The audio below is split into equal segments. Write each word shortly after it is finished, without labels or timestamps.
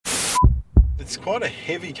it's quite a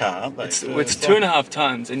heavy car, aren't they? It's 2.5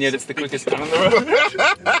 tons, and yet it's the quickest car on the road.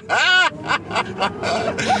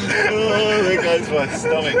 Oh, there goes my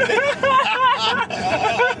stomach.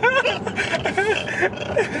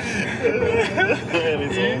 That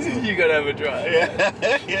is awesome. You gotta have a drive. Yeah.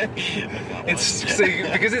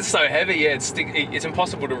 Because it's so heavy. Yeah, it's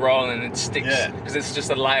impossible to roll, and it sticks because it's just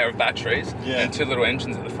a layer of batteries and 2 little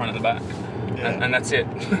engines at the front and the back, and that's it.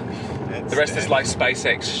 The rest is like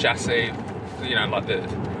SpaceX chassis. You know, like I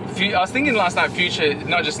was thinking last night, future,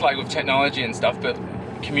 not just like with technology and stuff, but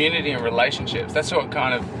community and relationships. That's what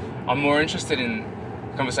I'm more interested in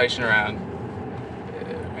conversation around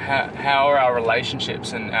how are our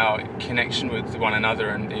relationships and our connection with one another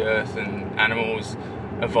and the earth and animals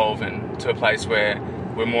evolving to a place where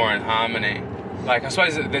we're more in harmony. Like, I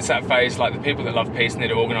suppose there's that phase, like the people that love peace need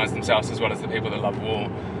to organise themselves as well as the people that love war.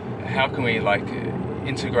 How can we like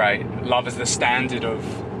integrate love as the standard of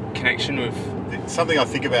connection with? Something I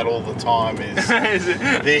think about all the time is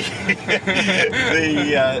the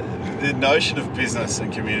notion of business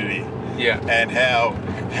and community. Yeah. And how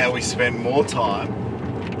we spend more time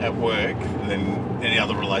at work than any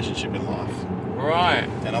other relationship in life. Right.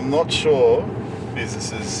 And I'm not sure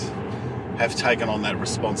businesses have taken on that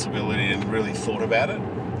responsibility and really thought about it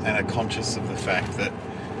and are conscious of the fact that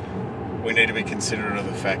we need to be considerate of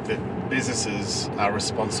the fact that businesses are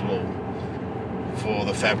responsible for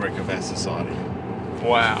the fabric of our society.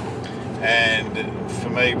 Wow. And for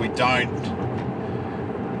me, we don't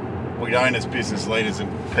as business leaders and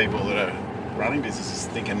people that are running businesses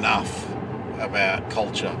think enough about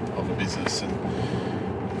culture of a business, and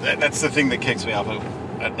that's the thing that keeps me up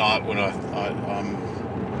at night when I'm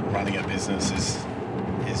running a business is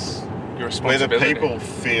your whether responsibility. people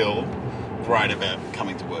feel great about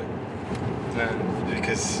coming to work. Yeah.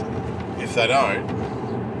 Because if they don't,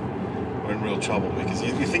 we're in real trouble. Because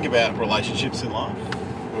you think about relationships in life.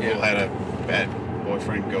 We've all had a bad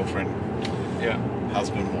boyfriend, girlfriend,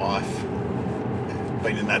 husband, wife,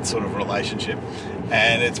 been in that sort of relationship,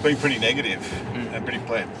 and it's been pretty negative and pretty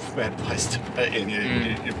bad place to be, and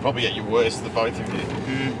you're probably at your worst, the both of you.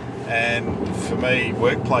 And for me,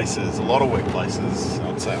 workplaces, a lot of workplaces,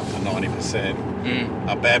 I'd say up to 90%,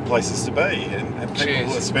 are bad places to be, and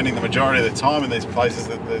people are spending the majority of their time in these places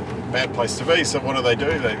that they're a bad place to be. So what do? They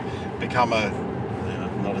become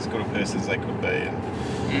not as good a person as they could be,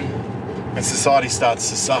 and society starts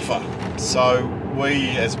to suffer. So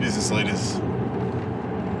we as business leaders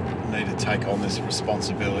need to take on this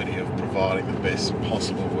responsibility of providing the best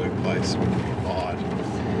possible workplace we can provide.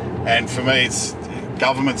 And for me, it's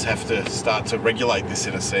governments have to start to regulate this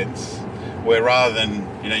in a sense, where rather than,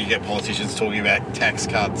 you get politicians talking about tax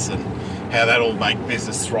cuts and how that'll make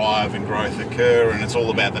business thrive and growth occur, and it's all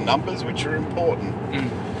about the numbers, which are important.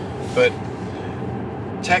 But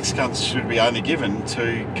tax cuts should be only given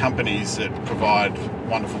to companies that provide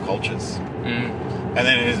wonderful cultures. And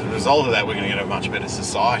then as a result of that, we're going to get a much better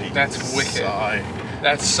society. That's wicked.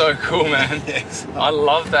 That's so cool, man. Yes. I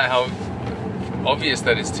love that, how obvious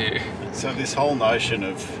that is to you. So this whole notion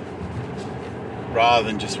of, rather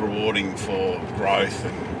than just rewarding for growth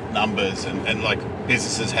and numbers and like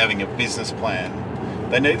businesses having a business plan,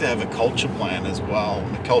 they need to have a culture plan as well.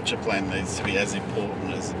 And the culture plan needs to be as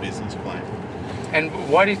important as the business plan. And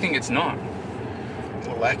why do you think it's not?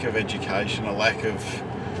 A lack of education, a lack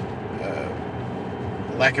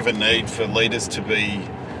of a need for leaders to be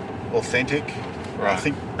authentic. Right. I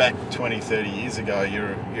think back 20, 30 years ago,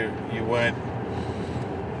 there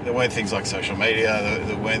weren't things like social media,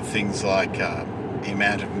 there weren't things like the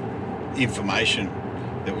amount of information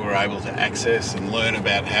that we were able to access and learn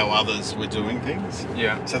about how others were doing things.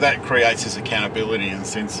 Yeah. So that creates this accountability and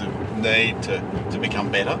sense of need to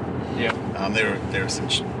become better. Yeah. There are some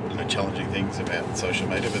challenging things about social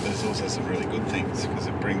media, but there's also some really good things because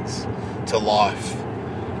it brings to life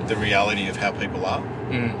the reality of how people are.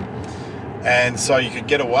 And so you could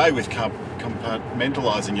get away with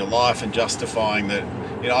compartmentalising your life and justifying that,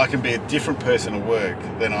 I can be a different person at work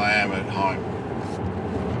than I am at home.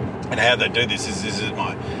 And how they do this is that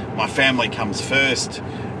my family comes first,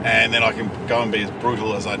 and then I can go and be as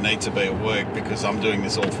brutal as I need to be at work because I'm doing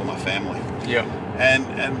this all for my family. Yeah. And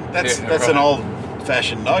that's an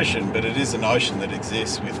old-fashioned notion, but it is a notion that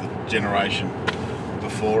exists with the generation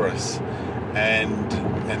before us. And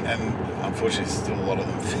unfortunately still a lot of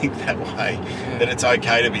them think that way, that it's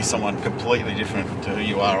okay to be someone completely different to who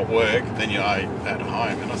you are at work than you are at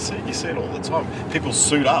home. And you see it all the time. People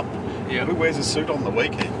suit up. Yeah. Who wears a suit on the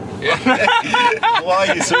weekend? Yeah. Why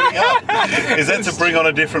are you suiting up? Is that to bring on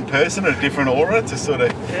a different person, a different aura, to sort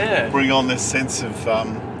of bring on this sense of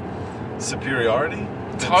superiority?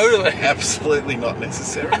 Totally. Absolutely not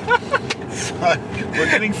necessary. So we're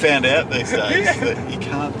getting found out these days that you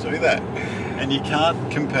can't do that. And you can't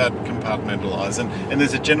compartmentalise. And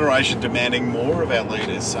there's a generation demanding more of our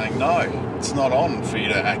leaders, saying, no, it's not on for you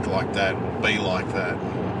to act like that or be like that.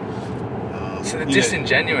 So the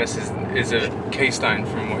disingenuous is a keystone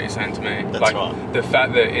from what you're saying to me. That's right. The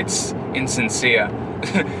fact that it's insincere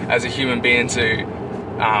as a human being to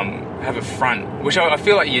have a front, which I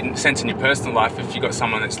feel like you sense in your personal life if you got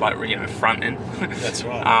someone that's like, fronting. That's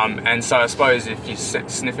right. And so I suppose if you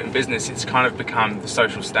sniff it in business, it's kind of become the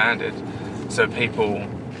social standard. So people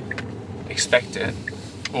expect it,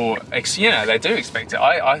 or they do expect it.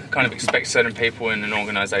 I kind of expect certain people in an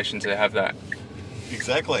organisation to have that.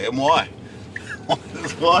 Exactly, and why?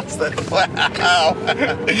 Why is that? Wow.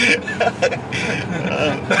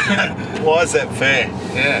 Why is that fair?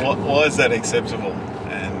 Yeah. Why is that acceptable?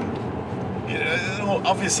 And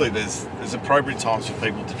obviously there's appropriate times for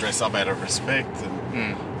people to dress up out of respect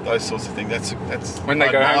and those sorts of things. That's when they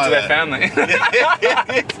go home to their family. yeah,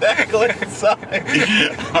 exactly. So,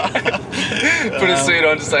 put a suit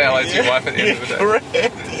on to say hello to your wife at the end of the day. Correct.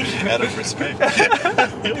 Out of respect.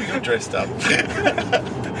 You're dressed up.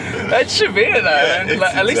 That should be it, though.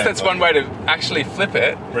 At least that's one way to actually flip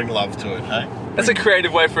it. Bring love to it, hey? That's a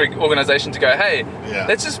creative way for an organisation to go, hey,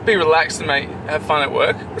 let's just be relaxed and have fun at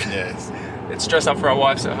work. Yes. Let's dress up for our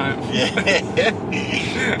wives at home. Yeah.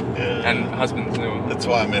 And husbands as well. That's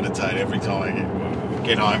why I meditate every time I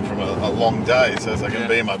get home from a long day, so as I can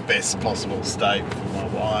be in my best possible state for my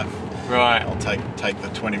wife. Right. I'll take the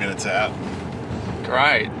 20 minutes out.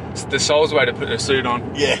 Great. It's the soul's way to put a suit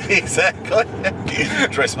on. Yeah, exactly.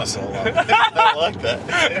 Dress my soul up. I like that.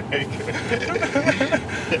 Very good.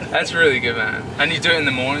 That's really good, man. And you do it in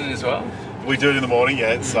the morning as well? We do it in the morning,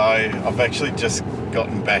 yeah. So I've actually just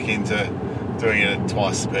gotten back into doing it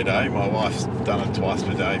twice per day. My wife's done it twice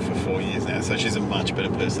per day for 4 years now, so she's a much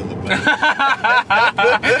better person than me. But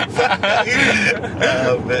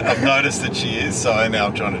I've noticed that she is, so now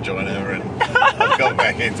I'm trying to join her, and I've got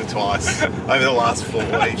back into twice over the last 4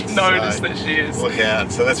 weeks. Noticed that she is. Look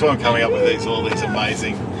out. So that's why I'm coming up with all these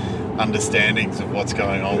amazing understandings of what's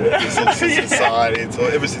going on with business and society. So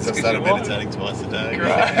ever since I started meditating twice a day.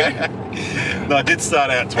 Right. No, I did start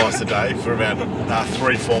out twice a day for about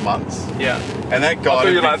 3-4 months. Yeah. And that guy. I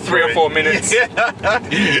thought you like 3 or 4 minutes. Yeah.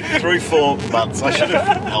 3-4 months. I should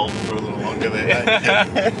have held for a little longer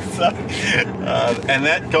there. So, and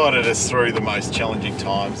that guided us through the most challenging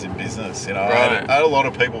times in business. I had a lot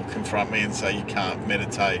of people confront me and say you can't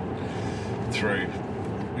meditate through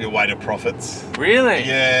your way to profits. Really?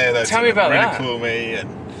 Yeah. They Tell me about that. Ridicule me and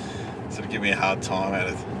sort of give me a hard time out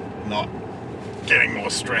of not getting more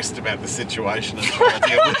stressed about the situation and trying to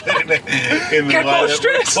deal with it in the Get way more that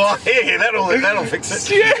stressed. Yeah, that'll fix it.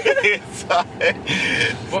 Yeah. So,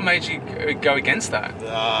 what made you go against that?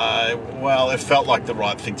 Well, it felt like the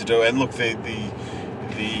right thing to do, and look, the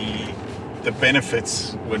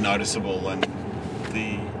benefits were noticeable, and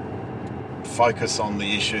the focus on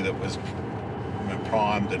the issue that was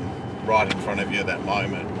primed and right in front of you at that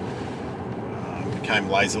moment became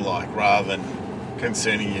laser-like rather than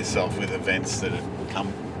concerning yourself with events that had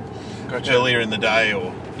come earlier in the day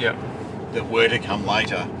or that were to come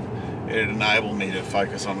later. It enabled me to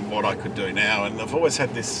focus on what I could do now, and I've always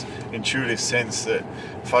had this intuitive sense that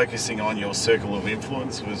focusing on your circle of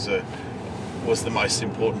influence was the most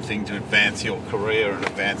important thing to advance your career and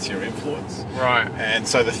advance your influence. Right. And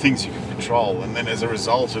so the things you can control, and then as a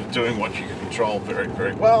result of doing what you can control very,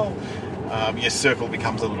 very well, your circle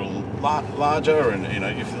becomes a little larger, and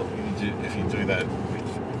if you do that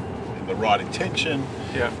with the right intention,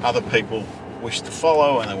 other people wish to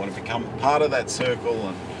follow and they want to become part of that circle,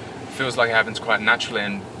 and it feels like it happens quite naturally,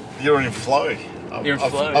 and you're in flow. I've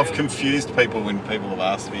Yeah. confused people when people have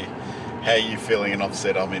asked me, how are you feeling? And I've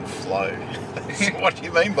said, I'm in flow. What do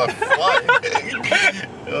you mean by flow?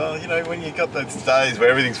 Well, you know, when you've got those days where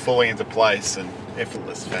everything's falling into place in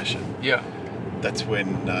effortless fashion, yeah, that's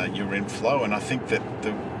when you're in flow. And I think that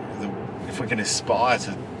if we can aspire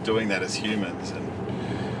to doing that as humans, and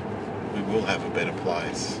we will have a better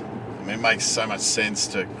place. I mean, it makes so much sense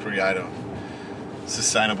to create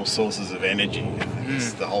sustainable sources of energy.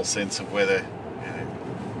 It's the whole sense of whether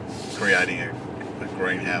creating a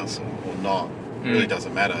greenhouse or not really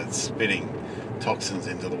doesn't matter. It's spitting toxins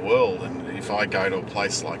into the world, and if I go to a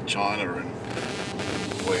place like China, and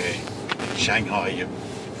where in Shanghai you're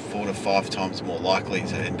 4 to 5 times more likely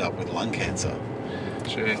to end up with lung cancer.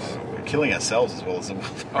 Jeez. We're killing ourselves as well as the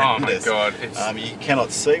world around us. Oh my God! You cannot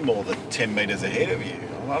see more than 10 metres ahead of you.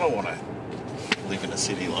 I don't want to live in a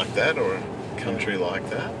city like that or a country like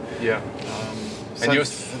that. Yeah. So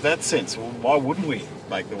in that sense, well, why wouldn't we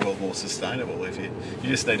make the world more sustainable. If you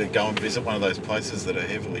just need to go and visit one of those places that are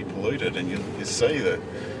heavily polluted, and you see that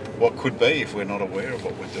what could be if we're not aware of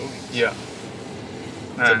what we're doing. Yeah.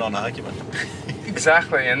 It's a non-argument.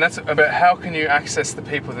 Exactly, and that's about how can you access the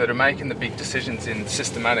people that are making the big decisions in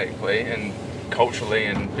systematically and culturally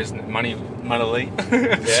and business moneyly.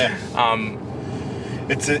 Yeah.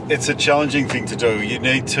 It's a challenging thing to do. You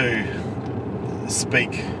need to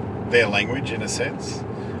speak their language in a sense,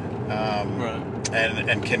 right,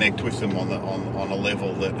 and connect with them on a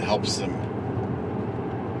level that helps them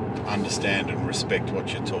understand and respect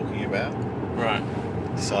what you're talking about. Right.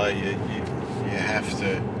 So you have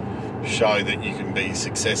to show that you can be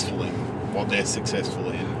successful in what they're successful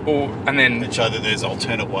in. And show that there's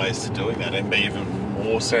alternate ways to doing that and be even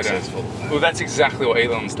more successful. Well, that's exactly what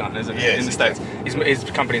Elon's done, isn't it? Yes, in the States. His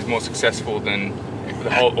company is more successful than the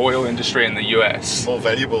whole oil industry in the US. More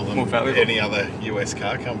valuable than any other US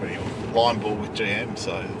car company, or line ball with GM,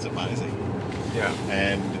 so it's amazing. Yeah.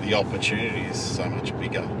 And the opportunity is so much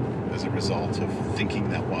bigger as a result of thinking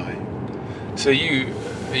that way. So you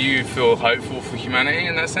feel hopeful for humanity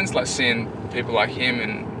in that sense, like seeing people like him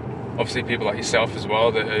and obviously people like yourself as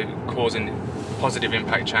well that are causing positive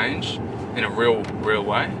impact change in a real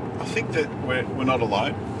way? I think that we're not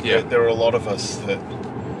alone. Yeah. There are a lot of us that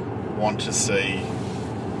want to see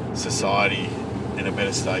society in a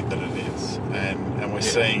better state than it is, and we're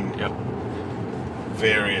seeing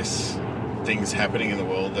various things happening in the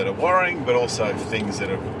world that are worrying, but also things that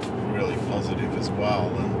are really positive as well.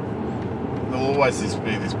 And there'll always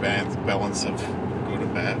be this balance of good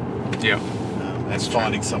and bad. Yeah. And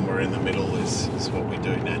finding somewhere in the middle is what we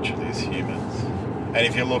do naturally as humans. And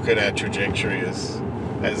if you look at our trajectory as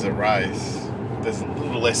a race, there's a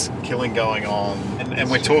little less killing going on. And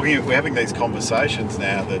we're having these conversations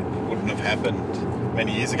now that wouldn't have happened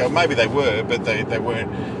many years ago. Maybe they were, but they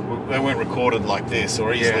weren't recorded like this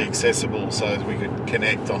or easily accessible, so that we could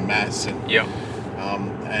connect en masse and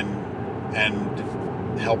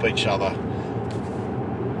help each other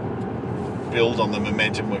build on the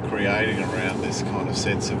momentum we're creating around this kind of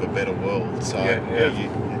sense of a better world. So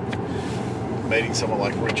meeting someone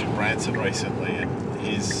like Richard Branson recently, and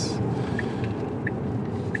his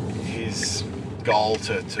goal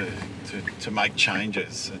to make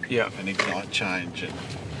changes and ignite change and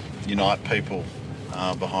unite people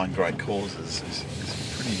behind great causes is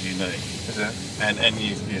pretty unique. Is it? And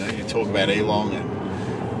you talk about Elon and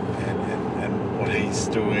what he's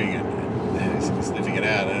doing and he's living it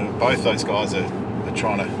out, and both those guys are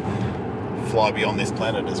trying to fly beyond this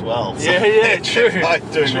planet as well. So true. Like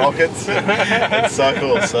doing rockets and so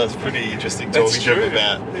forth. So it's pretty interesting talking to him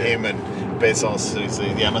about him and Bezos, who's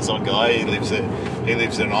the Amazon guy. He lives in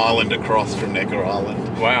an island across from Necker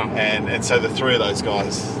Island. Wow. And so the three of those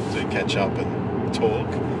guys do catch up and talk.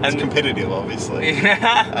 It's competitive, obviously.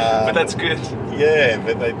 But that's good. Yeah,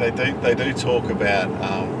 but they do talk about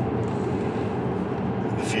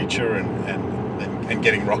the future and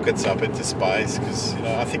getting rockets up into space, because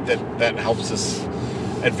I think that helps us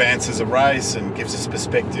advance as a race and gives us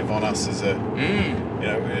perspective on us as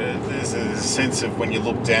there's a sense of when you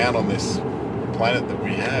look down on this planet that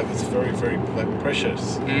we have, it's very, very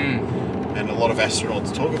precious. And a lot of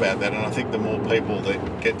astronauts talk about that, and I think the more people that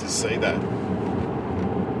get to see that,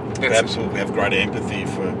 perhaps we'll have greater empathy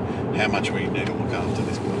for how much we need to look after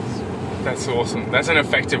this place. That's awesome. That's an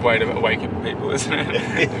effective way to awaken people, isn't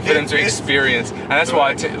it? For them to experience. And that's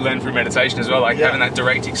why I learned through meditation as well, like having that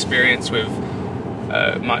direct experience with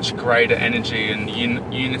much greater energy and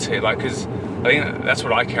unity. Like, because I think that's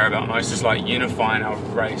what I care about most, is like unifying our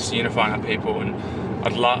race, unifying our people. And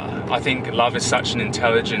I think love is such an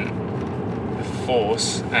intelligent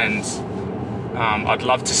force, and I'd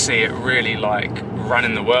love to see it really like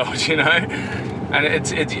running the world, And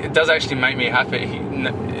it does actually make me happy,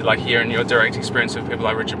 like hearing your direct experience with people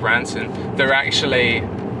like Richard Branson. They're actually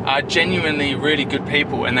genuinely really good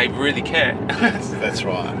people, and they really care. That's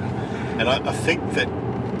right. And I think that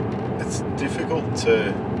it's difficult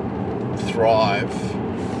to thrive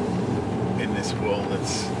in this world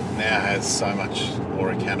that's now has so much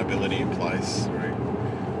more accountability in place through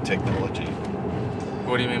technology.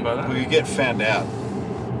 What do you mean by that? Well, you get found out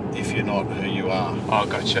if you're not who you are. Oh,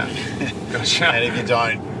 gotcha. And if you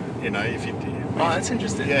don't, oh, that's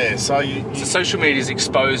interesting. Yeah, so so social media is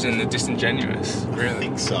exposing the disingenuous, really? I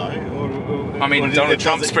think so. I mean, Donald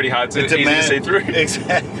Trump's pretty hard to easy to see through.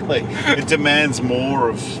 Exactly. It demands more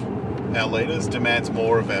of our leaders, demands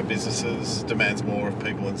more of our businesses, demands more of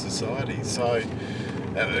people in society. So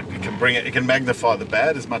it can magnify the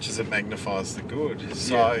bad as much as it magnifies the good.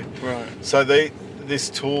 So So this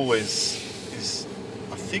tool is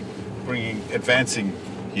I think advancing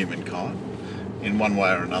humankind, in one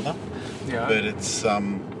way or another. Yeah. But it's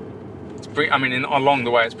along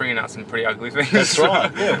the way, it's bringing out some pretty ugly things. That's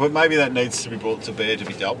right. Yeah, but maybe that needs to be brought to bear to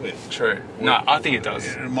be dealt with. True. No, I think it does.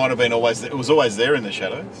 It might have been always. It was always there in the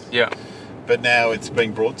shadows. Yeah. But now it's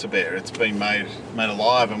been brought to bear. It's been made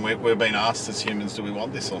alive, and we're being asked as humans, do we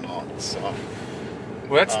want this or not? So.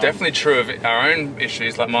 Well, that's definitely true of our own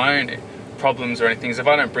issues, like my own problems or anything. If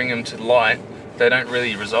I don't bring them to light, they don't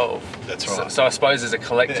really resolve. That's right. So I suppose as a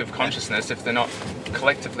collective consciousness, if they're not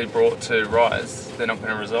collectively brought to rise, they're not going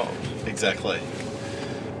to resolve. Exactly.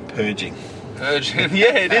 Purging.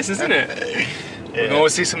 Yeah, it is, isn't it? Yeah. We can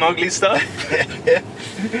always see some ugly stuff.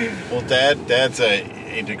 Well, Dad's a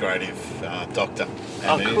integrative doctor.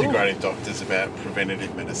 And cool. Integrative doctor's about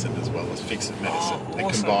preventative medicine as well as fixed medicine. Awesome.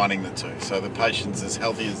 And combining the two. So the patient's as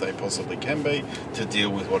healthy as they possibly can be to deal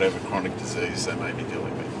with whatever chronic disease they may be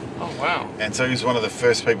dealing with. Oh, wow. And so he was one of the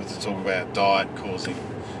first people to talk about diet causing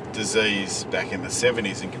disease back in the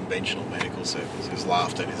 70s in conventional medical circles. He was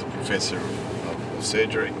laughed at as a professor of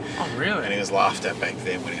surgery. Oh, really? And he was laughed at back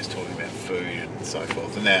then when he was talking about food and so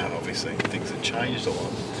forth. And now, obviously, things have changed a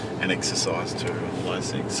lot. And exercise too, and all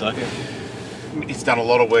those things. So he's done a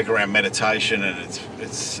lot of work around meditation, and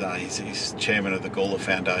he's chairman of the Gula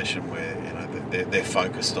Foundation, where they're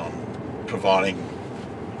focused on providing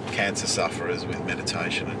cancer sufferers with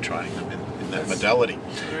meditation and training them in that modality.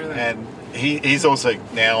 Really? And he's also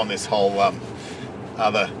now on this whole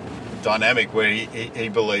other dynamic where he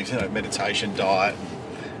believes meditation, diet,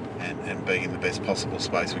 and being in the best possible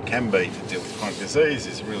space we can be to deal with chronic disease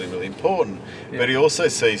is really, really important. Yeah. But he also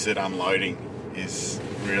sees that unloading is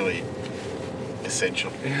really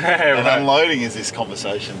essential. Yeah, and right. unloading is this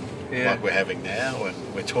conversation like we're having now, and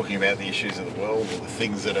we're talking about the issues of the world or the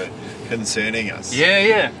things that are concerning us.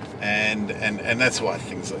 Yeah. And that's why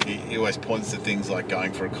things like he always points to things like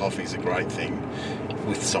going for a coffee is a great thing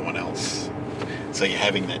with someone else. So you're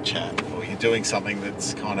having that chat, or you're doing something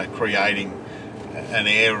that's kind of creating an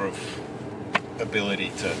air of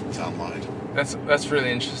ability to unload. That's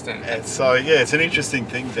really interesting. And so it's an interesting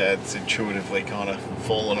thing Dad's intuitively kind of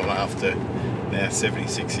fallen on after now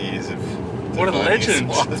 76 years of what a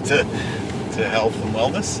legend to health and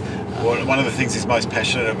wellness. One of the things he's most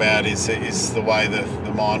passionate about is the way the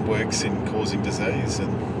mind works in causing disease,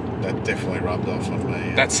 and that definitely rubbed off on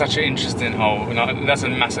me. That's such an interesting that's a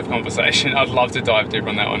massive conversation. I'd love to dive deeper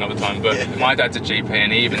on that one another time, but my dad's a GP,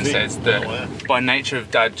 and he even says that by nature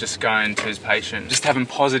of Dad just going to his patient, just having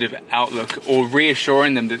positive outlook or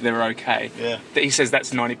reassuring them that they're okay, that he says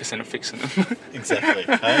that's 90% of fixing them. Exactly.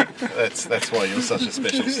 Hey? That's why you're such a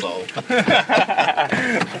special soul.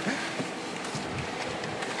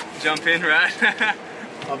 Jump in, right?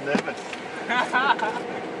 I'm nervous.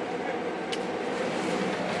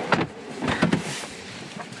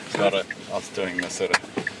 Got it. I was doing the sort of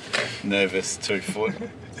nervous 2 foot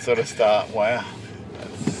sort of start. Wow.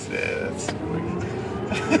 That's sweet.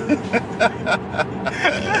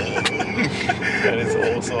 That is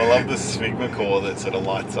awesome. I love the Sigma core that sort of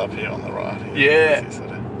lights up here on the right. Yeah. You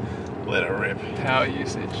sort of let it rip. Power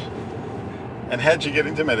usage. And how'd you get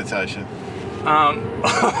into meditation?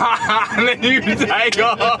 And then you take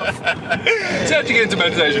off. So how'd you get into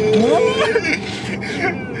meditation?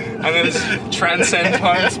 And then it's transcend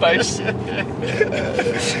time and space.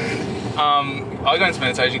 I got into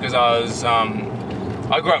meditation because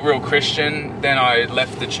I grew up real Christian. Then I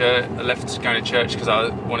left the church. I left going to church because I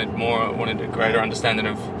wanted a greater understanding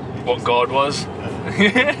of what God was.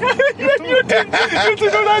 You did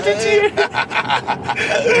what I did to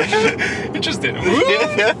you. Interesting.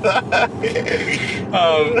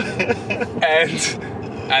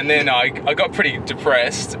 And then I got pretty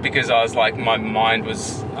depressed because I was like, my mind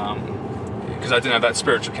was, because I didn't have that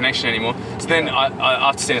spiritual connection anymore. So then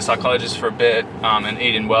after seeing a psychologist for a bit and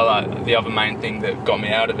eating well, the other main thing that got me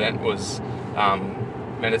out of it was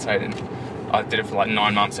meditating. I did it for like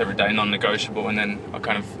 9 months every day, non-negotiable, and then I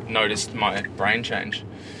kind of noticed my brain change.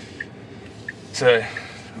 So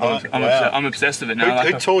I'm obsessed with it now.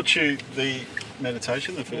 Who taught you the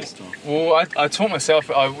meditation the first time? Well, I taught myself.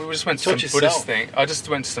 We just went to some Buddhist thing. I just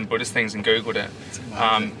went to some Buddhist things and Googled it.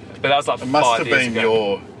 But that was like 5 years ago. It must have been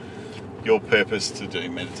your purpose to do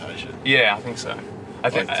meditation. Yeah, I think so.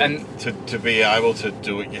 To be able to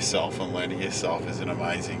do it yourself and learn it yourself is an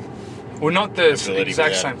amazing. Well, not the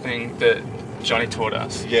exact same thing that Johnny taught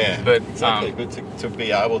us. Yeah, but exactly. But to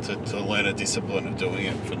be able to learn a discipline of doing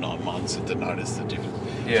it for 9 months and to notice the difference.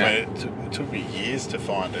 Yeah. I mean, it took me years to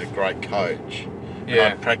find a great coach. Yeah.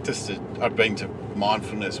 I practiced it. I've been to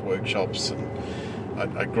mindfulness workshops, and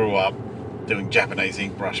I grew up doing Japanese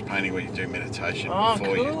ink brush painting, where you do meditation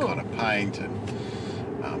before you kind of paint, and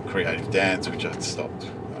creative dance, which I'd stopped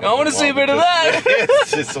I want to see a bit of that.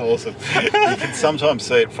 It's just awesome. You can sometimes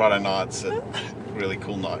see it Friday nights at really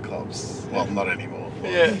cool nightclubs. Well, not anymore.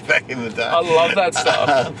 Yeah. Back in the day. I love that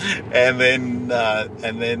stuff. and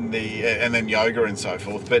then yoga and so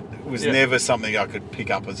forth. But it was never something I could pick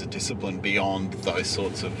up as a discipline beyond those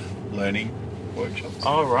sorts of learning workshops.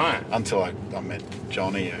 Oh, right. Until I met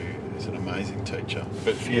Johnny, who is an amazing teacher.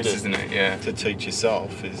 But for you isn't it? Yeah. to teach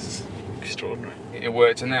yourself is extraordinary. It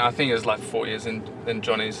worked, and then I think it was like 4 years in, then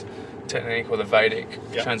Johnny's technique, or the Vedic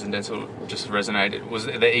transcendental, just resonated. Was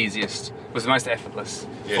the easiest, was the most effortless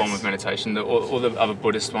form of meditation. All the other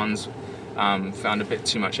Buddhist ones found a bit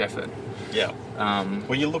too much effort. Yeah.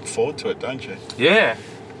 Well, you look forward to it, don't you? Yeah,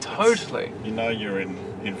 totally. You know you're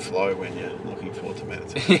in flow when you're looking forward to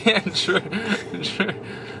meditation. Yeah, true.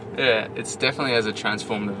 Yeah, it's definitely has a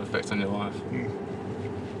transformative effect on your life.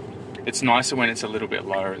 It's nicer when it's a little bit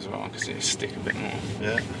lower as well, because you stick a bit more.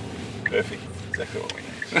 Yeah, perfect. Exactly what we need.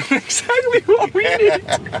 Exactly what we need.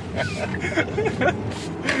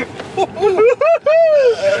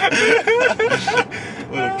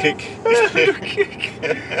 Little kick.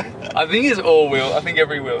 I think it's all wheel. I think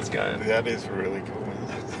every wheel's going. That is really cool.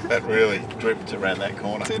 That really dripped around that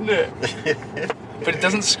corner, didn't it? But it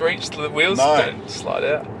doesn't screech. The wheels don't slide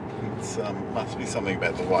out. It must be something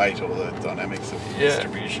about the weight or the dynamics of the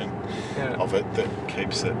distribution of it that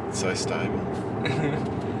keeps it so stable.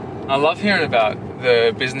 I love hearing about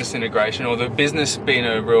the business integration, or the business being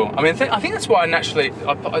a real... I mean, I think that's why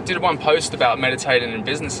I did one post about meditating in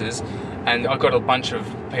businesses, and I got a bunch of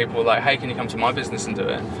people like, hey, can you come to my business and do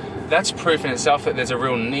it? That's proof in itself that there's a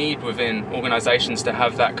real need within organisations to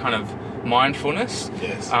have that kind of mindfulness.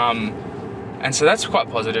 Yes. And so that's quite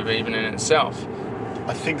positive even in itself.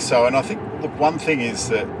 I think so, and I think, look, one thing is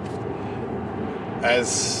that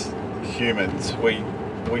as humans, we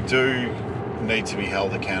do need to be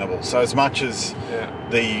held accountable. So as much as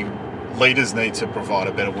the leaders need to provide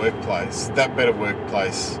a better workplace, that better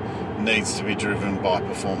workplace needs to be driven by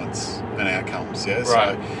performance and outcomes. Yeah. Right.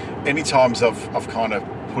 So any times I've kind of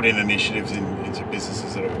put in initiatives into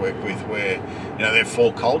businesses that I've worked with where, they're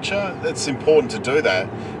for culture, it's important to do that,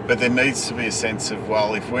 but there needs to be a sense of,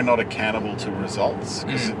 well, if we're not accountable to results,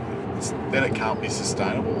 then it can't be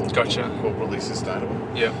sustainable. Gotcha. Corporately sustainable.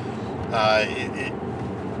 Yeah.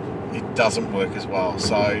 It doesn't work as well.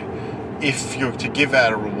 So if you're to give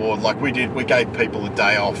out a reward, like we did, we gave people a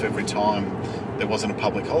day off every time there wasn't a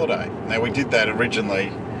public holiday. Now, we did that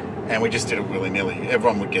originally, and we just did it willy-nilly.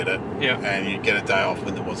 Everyone would get it, and you'd get a day off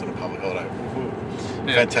when there wasn't a public holiday.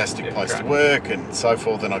 Fantastic place to work and so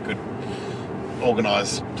forth, and I could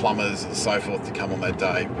organise plumbers and so forth to come on that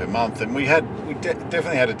day per month. And we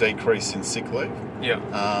definitely had a decrease in sick leave. Yeah.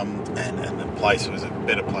 And the place was a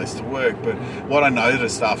better place to work. But what I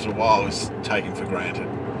noticed after a while was taken for granted.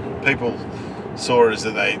 People saw it as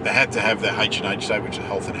that they had to have their H&H day, which is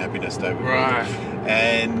Health and Happiness Day. Right.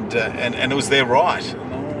 And it was their right.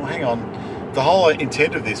 And, hang on. The whole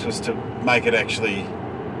intent of this was to make it actually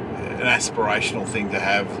an aspirational thing to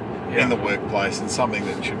have in the workplace and something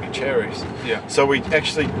that should be cherished. Yeah. So we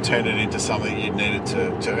actually turned it into something you needed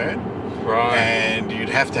to earn. Right. And you'd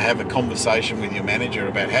have to have a conversation with your manager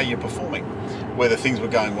about how you're performing, whether things were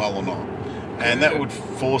going well or not. And that would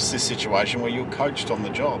force this situation where you're coached on the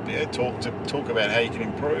job. Yeah, talk about how you can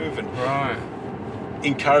improve and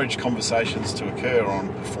encourage conversations to occur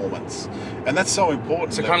on performance. And that's so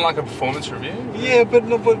important. So kind of like a performance review? Yeah, but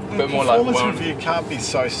the more like performance review can't be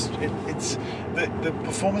so... The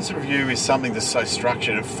performance review is something that's so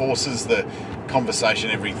structured. It forces the conversation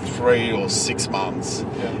every 3 or 6 months.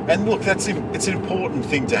 Yeah. And look, it's an important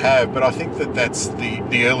thing to have, but I think that's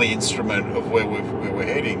the early instrument of where we're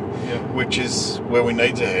heading, which is where we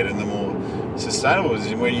need to head, and the more sustainable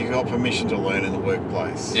is where you've got permission to learn in the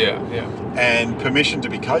workplace. Yeah. And permission to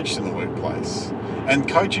be coached in the workplace. And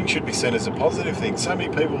coaching should be seen as a positive thing. So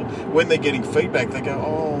many people, when they're getting feedback, they go,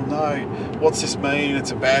 oh no, what's this mean?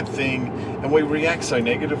 It's a bad thing. And we react so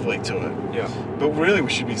negatively to it. Yeah. But really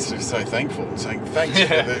we should be so thankful and saying thanks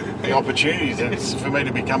for the opportunity for me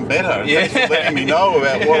to become better. And thanks for letting me know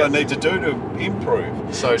about what I need to do to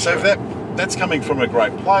improve. So if that's coming from a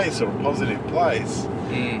great place or a positive place,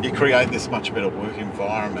 you create this much better work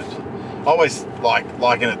environment. I always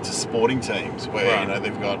liken it to sporting teams where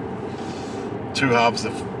they've got 2 halves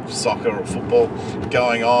of soccer or football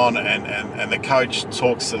going on, and the coach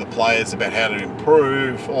talks to the players about how to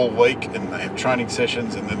improve all week, and they have training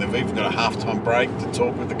sessions, and then they've even got a halftime break to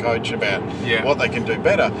talk with the coach about what they can do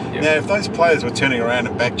better. Now, if those players were turning around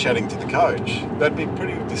and back chatting to the coach, that'd be a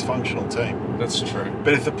pretty dysfunctional team. That's true.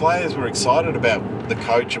 But if the players were excited about the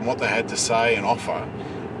coach and what they had to say and offer,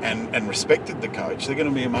 and respected the coach, they're going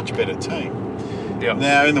to be a much better team. Yeah.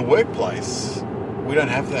 Now, in the workplace, we don't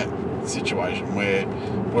have that situation where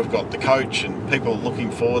we've got the coach and people are looking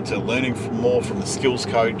forward to learning more from the skills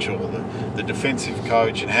coach or the defensive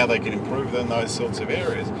coach and how they can improve in those sorts of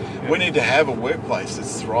areas. Yeah. We need to have a workplace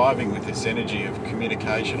that's thriving with this energy of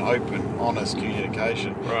communication, open, honest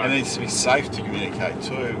communication. Right. And it needs to be safe to communicate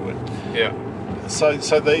too. And yeah. So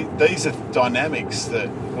these are dynamics that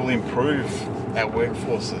will improve our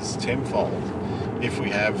workforces tenfold if we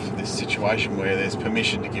have this situation where there's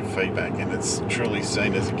permission to give feedback and it's truly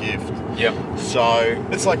seen as a gift. Yep. So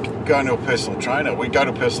it's like going to a personal trainer. We go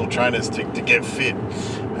to personal trainers to get fit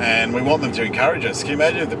and we want them to encourage us. Can you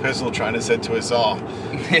imagine if the personal trainer said to us,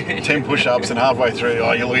 10 push-ups and halfway through,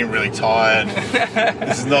 you're looking really tired.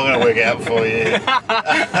 This is not going to work out for you.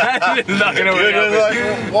 Not going to work out. Like,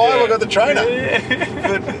 why have I got the trainer?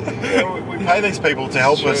 But we pay these people to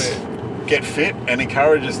help us get fit and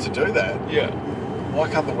encourage us to do that. Yeah. Why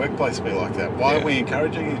can't the workplace be like that? Why aren't we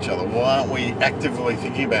encouraging each other? Why aren't we actively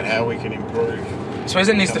thinking about how we can improve? I suppose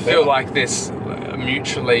it needs to feel like this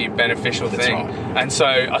mutually beneficial thing. Right. And so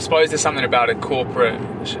I suppose there's something about a corporate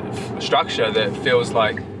structure that feels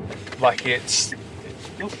like it's...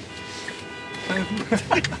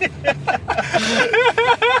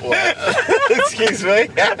 Excuse me?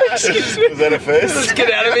 Excuse me? Was that a first? Let's get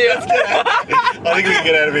out of here. I think we can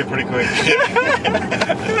get out of here pretty quick.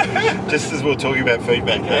 Just as we were talking about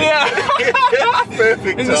feedback. Yeah.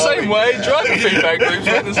 Perfect. In the same way, driver feedback loops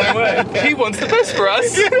work the same way. He wants the best for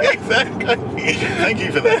us. Yeah, exactly. Thank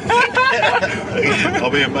you for that. I'll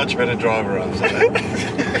be a much better driver after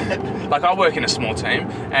that. Like, I work in a small team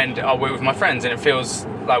and I work with my friends and it feels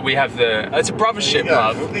like we have it's a brothership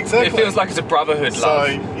love. Exactly. It feels like it's a brotherhood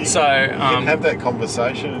love. You can have that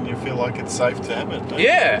conversation and you feel like it's safe to have it. Don't you?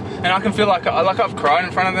 And I can feel like I've cried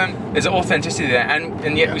in front of them. There's authenticity there,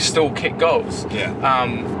 and yet we still kick goals. Yeah.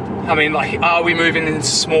 I mean, like, are we moving into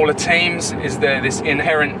smaller teams? Is there this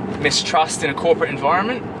inherent mistrust in a corporate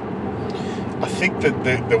environment? I think that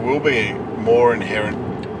there will be more inherent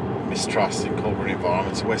mistrust in corporate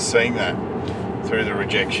environments. We're seeing that through the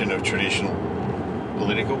rejection of traditional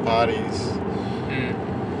political parties.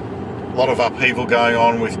 A lot of upheaval going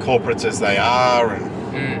on with corporates as they are, and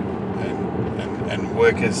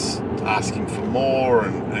workers asking for more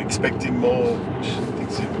and expecting more, which I think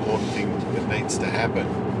is an important thing that needs to happen.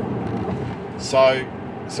 So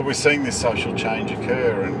we're seeing this social change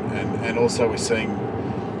occur, and also we're seeing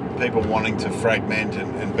people wanting to fragment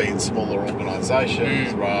and be in smaller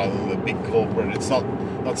organisations rather than the big corporate. It's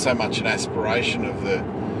not so much an aspiration of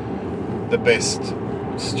the best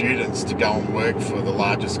students to go and work for the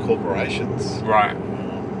largest corporations. Right.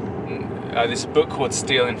 This book called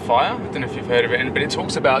Steel and Fire, I don't know if you've heard of it, but it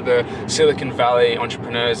talks about the Silicon Valley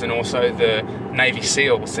entrepreneurs and also the Navy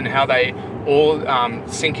SEALs and how they all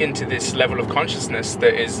sink into this level of consciousness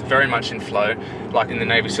that is very much in flow. Like in the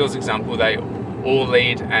Navy SEALs example, they all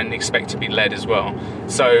lead and expect to be led as well.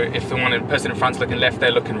 So if the person in front's looking left,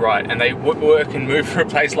 they're looking right, and they work and move for a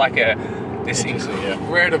place like this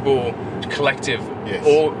incredible collective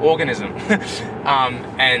organism.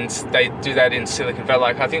 And they do that in Silicon Valley.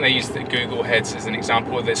 Like, I think they use the Google heads as an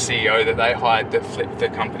example of the CEO that they hired that flipped the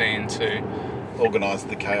company into... Organised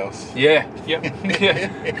the chaos. Yeah.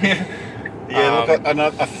 Look,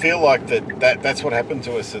 I feel like that's what happened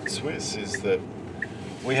to us at Swiss, is that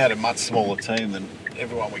we had a much smaller team than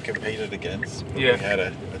everyone we competed against. We had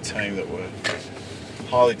a team that were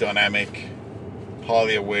highly dynamic,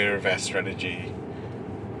 highly aware of our strategy,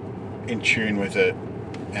 in tune with it,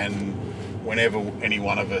 and whenever any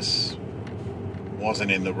one of us wasn't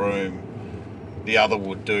in the room, the other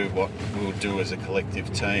would do what we would do as a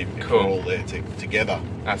collective team if we're all there together.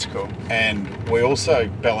 That's cool. And we also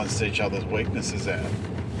balanced each other's weaknesses out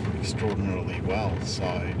extraordinarily well. So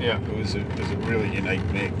it was a really unique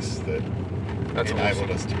mix that enabled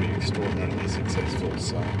us to be extraordinarily successful.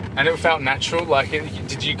 So. And it felt natural. Like,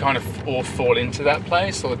 did you kind of all fall into that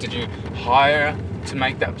place, or did you hire to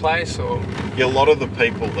make that place? Or a lot of the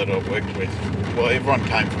people that I worked with, well, everyone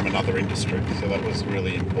came from another industry, so that was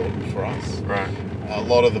really important for us. Right. A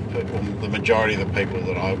lot of the people, the majority of the people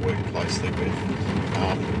that I worked closely with,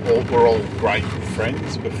 were all great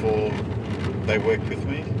friends before they worked with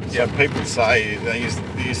me. So people say there used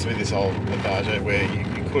to be this old adage where you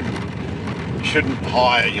shouldn't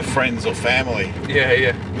hire your friends or family.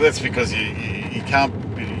 Yeah. That's because you can't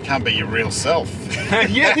be your real self.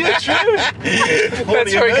 Yeah, true.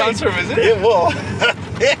 That's where it comes from, isn't it? Yeah, well,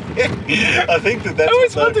 I think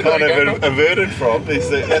that's what they're kind of averted from. Is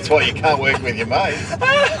that's why you can't work with your mates,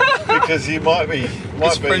 because you might be.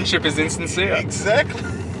 Friendship is insincere. Exactly.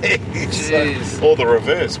 Or the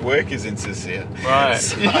reverse, work is insincere. Right.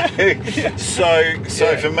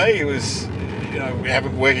 So for me, it was,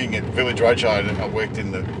 working at Village Roadshow, I worked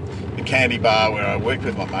in the candy bar where I worked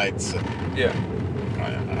with my mates.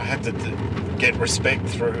 And I had to get respect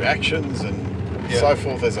through actions and so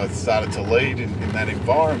forth as I started to lead in that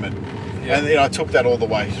environment. Yeah. And I took that all the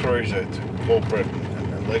way through to corporate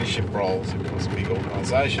and leadership roles across big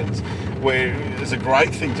organisations, where it was a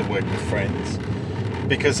great thing to work with friends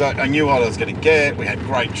because I knew what I was going to get. We had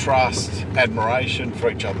great trust, admiration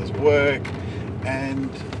for each other's work, and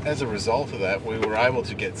as a result of that, we were able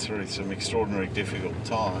to get through some extraordinary difficult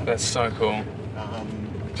times. That's so cool.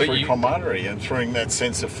 Through camaraderie and through that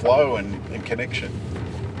sense of flow and connection.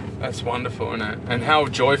 That's wonderful, isn't it? And how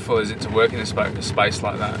joyful is it to work in a space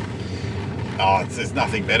like that? Oh, there's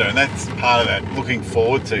nothing better, and that's part of that. Looking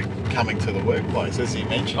forward to coming to the workplace, as you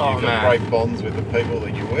mentioned. You've got great bonds with the people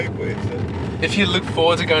that you work with. If you look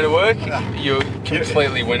forward to going to work, you're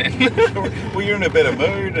completely winning. Well, you're in a better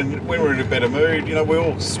mood, and when we're in a better mood, we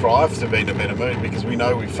all strive to be in a better mood because we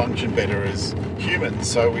know we function better as humans.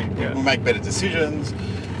 So we make better decisions.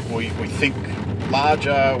 We think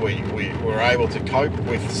larger. We're able to cope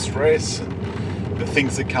with stress and the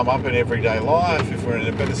things that come up in everyday life if we're in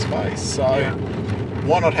a better space. So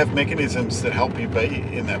why not have mechanisms that help you be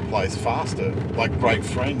in that place faster, like great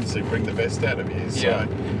friends who bring the best out of you,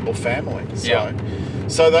 or family.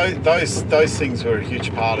 So those things were a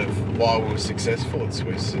huge part of why we were successful at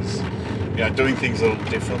Swiss, is doing things a little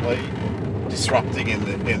differently, disrupting in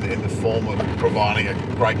the form of providing a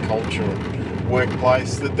great culture and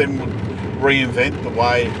workplace that then would reinvent the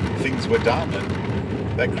way things were done,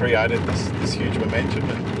 and that created this huge momentum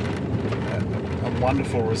and a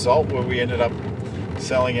wonderful result where we ended up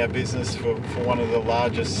selling our business for one of the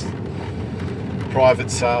largest private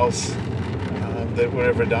sales that were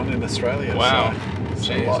ever done in Australia. Wow.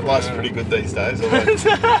 So life's pretty good these days,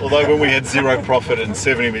 although when we had zero profit and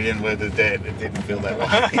 70 million worth of debt, it didn't feel that way.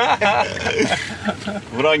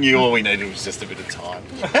 But I knew all we needed was just a bit of time.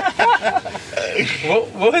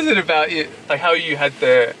 What was it about you, like how you had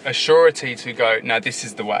the assurity to go, no, this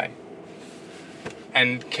is the way,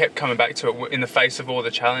 and kept coming back to it in the face of all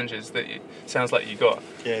the challenges that it sounds like you got?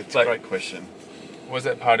 Yeah, it's a great question. Was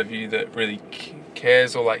that part of you that really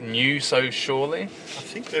cares or knew so surely? I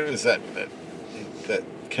think there is that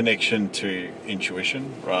connection to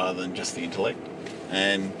intuition rather than just the intellect,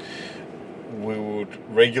 and we would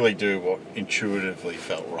regularly do what intuitively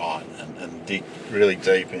felt right and dig really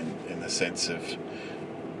deep in the sense of,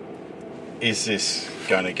 is this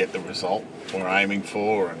going to get the result we're aiming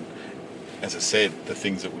for? And as I said, the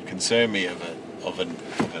things that would concern me of a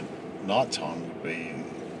night time would be,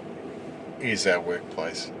 is our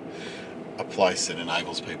workplace a place that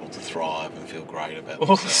enables people to thrive and feel great about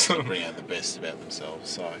themselves and bring out the best about themselves.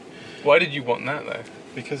 So, why did you want that though?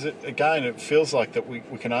 Because it feels like that we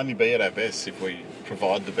can only be at our best if we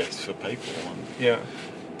provide the best for people, and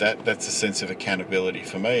that's a sense of accountability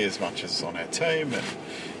for me as much as on our team, and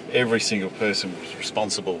every single person was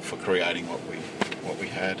responsible for creating what we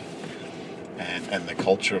had and the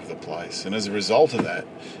culture of the place. And as a result of that,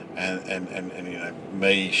 and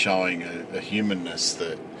me showing a humanness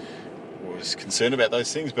that was concerned about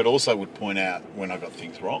those things, but also would point out when I got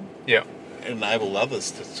things wrong. Yeah. Enable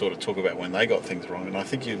others to sort of talk about when they got things wrong. And I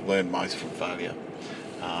think you learn most from failure.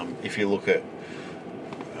 If you look at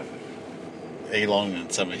Elon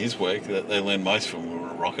and some of his work, that they learn most from when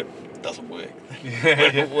a rocket doesn't work.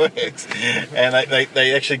 It works. And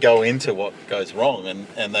they actually go into what goes wrong,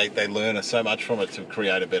 and they learn so much from it to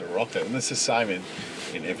create a better rocket. And it's the same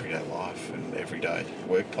in everyday life and everyday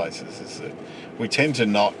workplaces, is that we tend to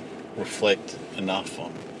not reflect enough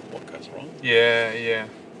on what goes wrong. Yeah.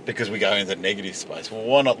 Because we go into the negative space. Well,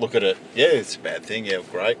 why not look at it? Yeah, it's a bad thing. Yeah,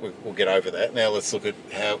 great. We'll get over that. Now let's look at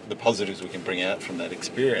how the positives we can bring out from that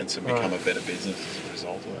experience and become a better business as a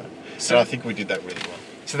result of that. So I think we did that really well.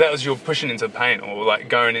 So that was your pushing into pain, or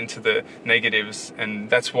going into the negatives, and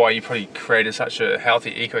that's why you probably created such a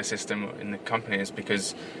healthy ecosystem in the company, is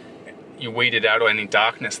because you weeded out any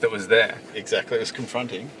darkness that was there. Exactly, it was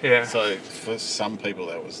confronting. Yeah. So for some people,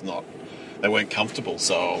 that was not. They weren't comfortable.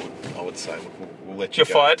 So I would say, we'll let you go.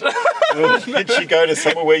 You're fired. We'll let you go to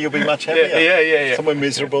somewhere where you'll be much happier. Yeah. Somewhere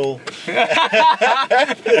miserable.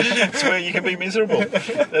 It's where you can be miserable.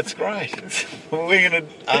 That's great. Well, we're going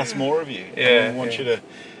to ask more of you. Yeah. We want you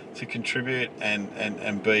to contribute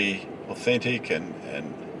and be authentic and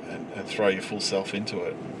throw your full self into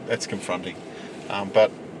it. That's confronting.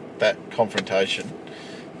 But that confrontation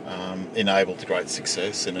enabled great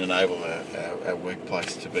success and enabled our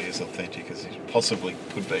workplace to be as authentic as it possibly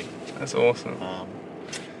could be. That's awesome.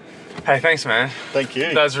 Hey, thanks, man. Thank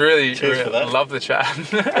you. That was really, Cheers for that. Love the chat.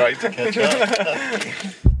 Great to catch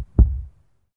up.